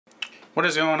What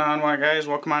is going on, guys?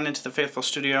 Welcome on into the Faithful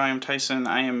Studio. I am Tyson.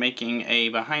 I am making a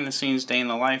behind-the-scenes day in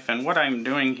the life, and what I'm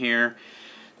doing here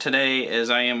today is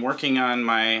I am working on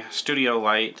my studio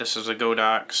light. This is a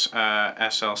Godox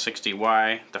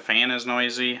SL60Y. The fan is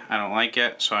noisy. I don't like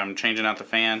it, so I'm changing out the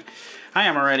fan. I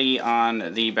am already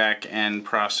on the back-end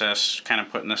process, kind of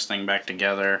putting this thing back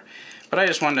together. But I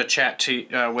just wanted to chat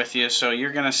with you, so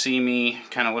you're going to see me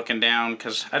kind of looking down,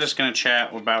 because I'm just going to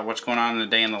chat about what's going on in the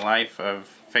day in the life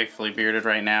of Faithfully Bearded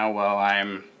right now while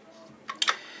I'm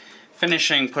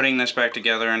finishing putting this back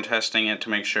together and testing it to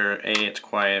make sure A, it's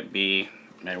quiet, B,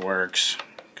 it works,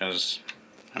 because,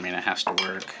 I mean, it has to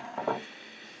work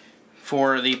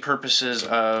for the purposes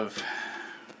of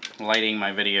lighting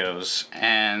my videos.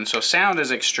 And so sound is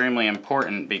extremely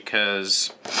important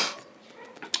because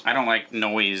I don't like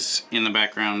noise in the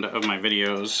background of my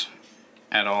videos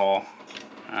at all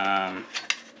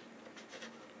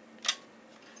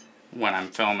when I'm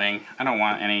filming. I don't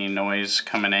want any noise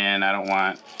coming in. I don't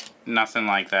want nothing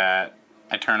like that.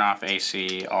 I turn off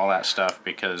AC, all that stuff,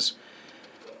 because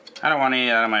I don't want any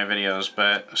out of my videos.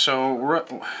 But so what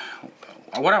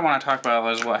I want to talk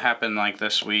about is what happened like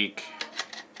this week.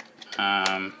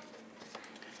 I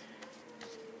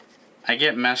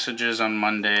get messages on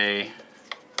Monday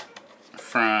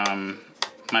from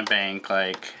my bank,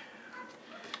 like,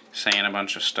 saying a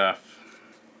bunch of stuff.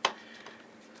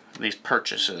 These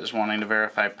purchases, wanting to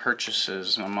verify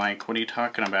purchases. And I'm like, what are you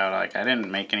talking about? Like, I didn't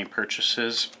make any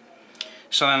purchases.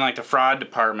 So then, like, the fraud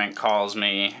department calls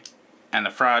me, and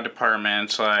the fraud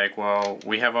department's like, well,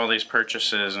 we have all these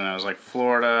purchases, and it was like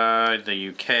Florida, the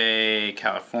UK,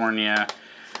 California,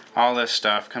 all this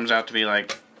stuff. Comes out to be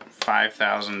like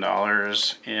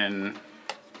 $5,000 in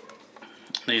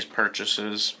these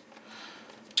purchases.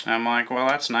 And I'm like, well,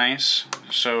 that's nice.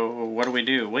 So what do we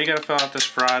do? Well, you gotta fill out this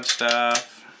fraud stuff.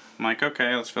 I'm like,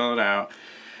 okay, let's fill it out.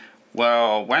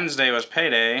 Well, Wednesday was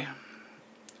payday,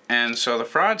 and so the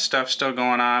fraud stuff's still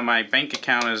going on. My bank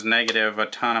account is negative a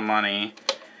ton of money,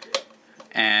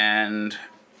 and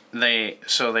they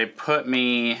put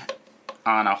me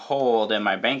on a hold in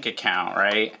my bank account,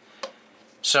 right?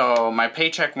 So my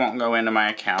paycheck won't go into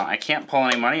my account. I can't pull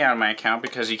any money out of my account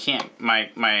because you can't.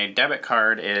 My debit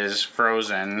card is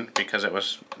frozen because it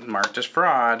was marked as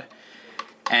fraud,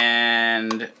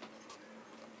 and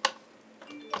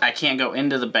I can't go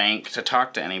into the bank to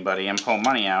talk to anybody and pull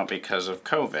money out because of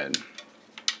COVID.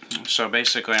 So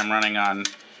basically I'm running on,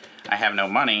 I have no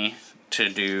money to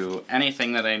do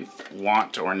anything that I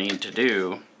want or need to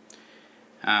do.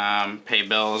 Pay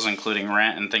bills, including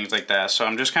rent and things like that. So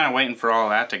I'm just kind of waiting for all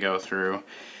that to go through.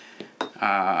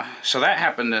 So that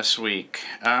happened this week.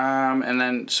 And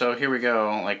then, so here we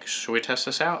go. Like, should we test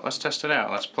this out? Let's test it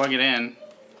out. Let's plug it in.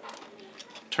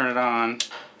 Turn it on.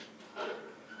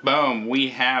 Boom, we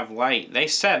have light. They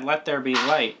said, let there be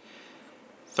light.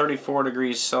 34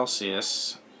 degrees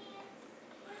Celsius.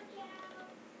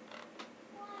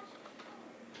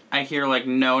 I hear like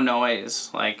no noise.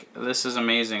 Like, this is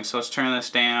amazing. So let's turn this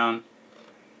down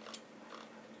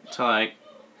to like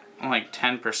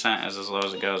 10% is as low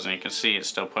as it goes, and you can see it's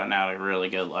still putting out a really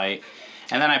good light.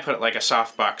 And then I put like a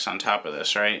softbox on top of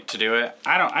this, right, to do it.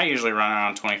 I usually run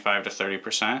around 25 to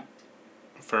 30%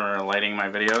 for lighting my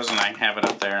videos, and I have it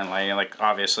up there and lighting. Like,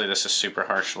 obviously this is super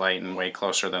harsh light and way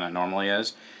closer than it normally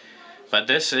is. But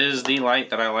this is the light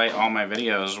that I light all my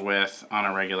videos with on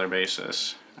a regular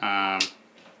basis. I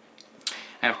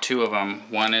have two of them.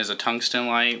 One is a tungsten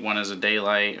light, one is a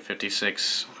daylight,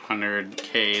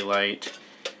 5600K light.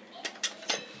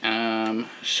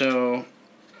 So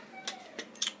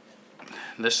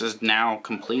this is now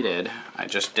completed. I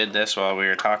just did this while we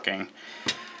were talking.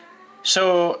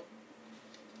 So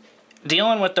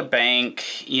dealing with the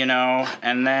bank, you know,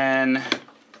 and then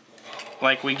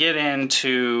like we get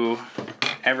into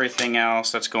everything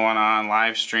else that's going on,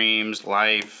 live streams,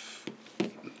 life,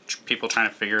 people trying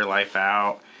to figure life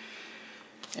out.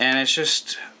 And it's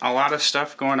just a lot of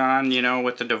stuff going on, you know,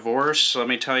 with the divorce. Let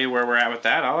me tell you where we're at with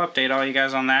that. I'll update all you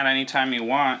guys on that anytime you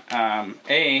want.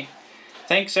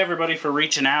 Thanks everybody for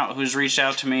reaching out, who's reached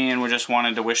out to me and just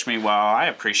wanted to wish me well. I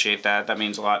appreciate that. That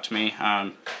means a lot to me.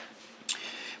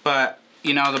 But,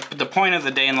 you know, the point of the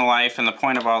day in the life and the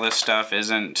point of all this stuff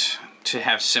isn't to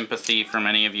have sympathy from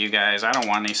any of you guys. I don't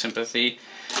want any sympathy.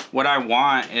 What I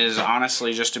want is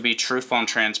honestly just to be truthful and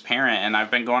transparent, and I've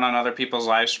been going on other people's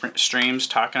live streams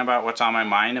talking about what's on my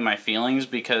mind and my feelings,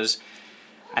 because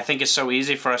I think it's so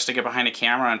easy for us to get behind a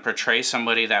camera and portray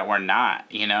somebody that we're not,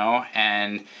 you know.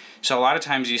 And so a lot of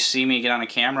times you see me get on a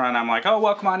camera and I'm like, oh,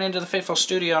 welcome on into the Faithful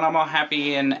Studio, and I'm all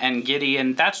happy and giddy,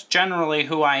 and that's generally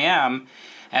who I am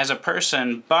as a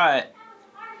person, but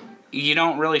you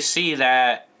don't really see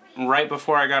that right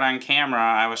before I got on camera,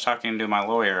 I was talking to my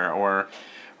lawyer, or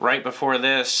right before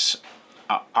this,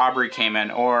 Aubrey came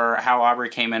in, or how Aubrey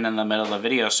came in the middle of the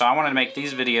video. So I wanted to make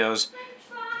these videos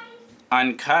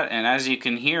uncut, and as you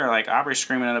can hear, like, Aubrey's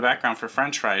screaming in the background for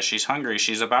french fries. She's hungry.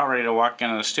 She's about ready to walk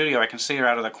into the studio. I can see her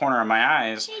out of the corner of my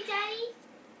eyes. Hey, Daddy.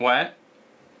 What?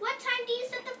 What time do you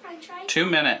set the french fries? 2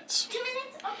 minutes. 2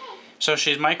 minutes? Okay. So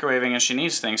she's microwaving and she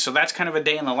needs things. So that's kind of a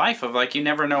day in the life of, like, you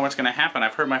never know what's going to happen.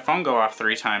 I've heard my phone go off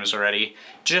 3 times already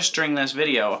just during this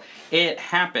video. It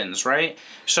happens, right?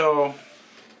 So,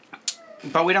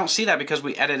 but we don't see that because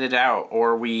we edit it out,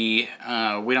 or we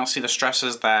don't see the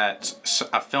stresses that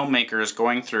a filmmaker is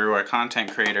going through, or a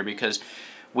content creator, because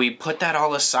we put that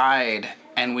all aside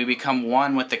and we become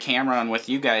one with the camera and with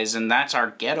you guys, and that's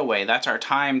our getaway. That's our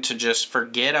time to just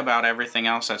forget about everything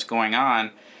else that's going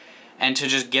on and to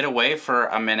just get away for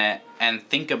a minute and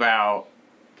think about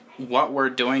what we're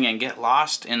doing and get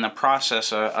lost in the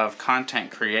process of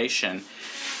content creation.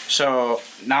 So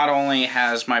not only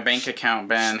has my bank account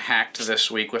been hacked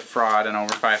this week with fraud and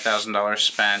over $5,000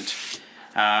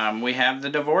 spent, we have the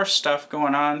divorce stuff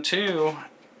going on too.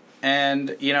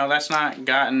 And, you know, that's not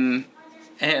gotten...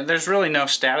 There's really no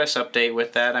status update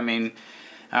with that. I mean,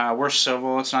 we're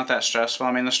civil. It's not that stressful.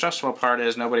 I mean, the stressful part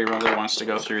is nobody really wants to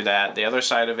go through that. The other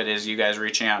side of it is you guys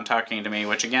reaching out and talking to me,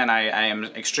 which, again, I am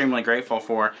extremely grateful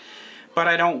for. But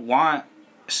I don't want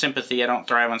sympathy. I don't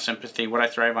thrive on sympathy. What I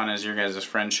thrive on is your guys'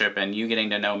 friendship and you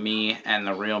getting to know me and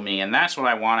the real me. And that's what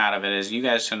I want out of it, is you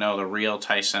guys to know the real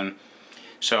Tyson.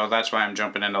 So that's why I'm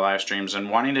jumping into live streams and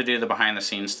wanting to do the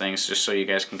behind-the-scenes things just so you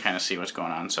guys can kind of see what's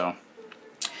going on. So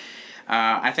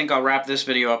I think I'll wrap this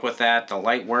video up with that. The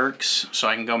light works, so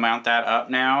I can go mount that up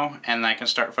now, and I can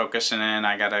start focusing in.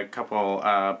 I got a couple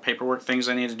paperwork things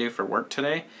I need to do for work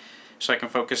today, so I can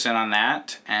focus in on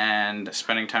that and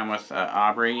spending time with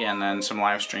Aubrey, and then some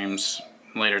live streams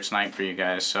later tonight for you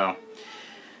guys. So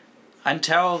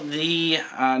until the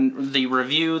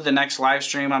review, the next live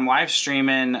stream, I'm live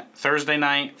streaming Thursday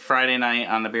night, Friday night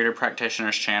on the Bearded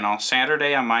Practitioners channel.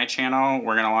 Saturday on my channel,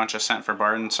 we're going to launch Ascent for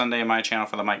Barton. Sunday on my channel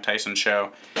for the Mike Tyson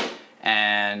Show.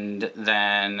 And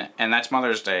that's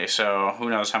Mother's Day, so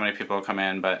who knows how many people will come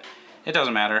in, but it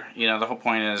doesn't matter. You know, the whole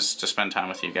point is to spend time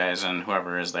with you guys and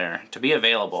whoever is there, to be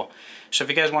available. So if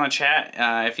you guys want to chat,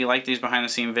 if you like these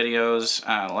behind-the-scenes videos,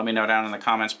 let me know down in the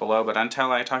comments below. But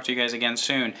until I talk to you guys again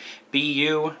soon, be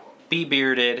you, be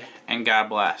bearded, and God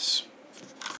bless.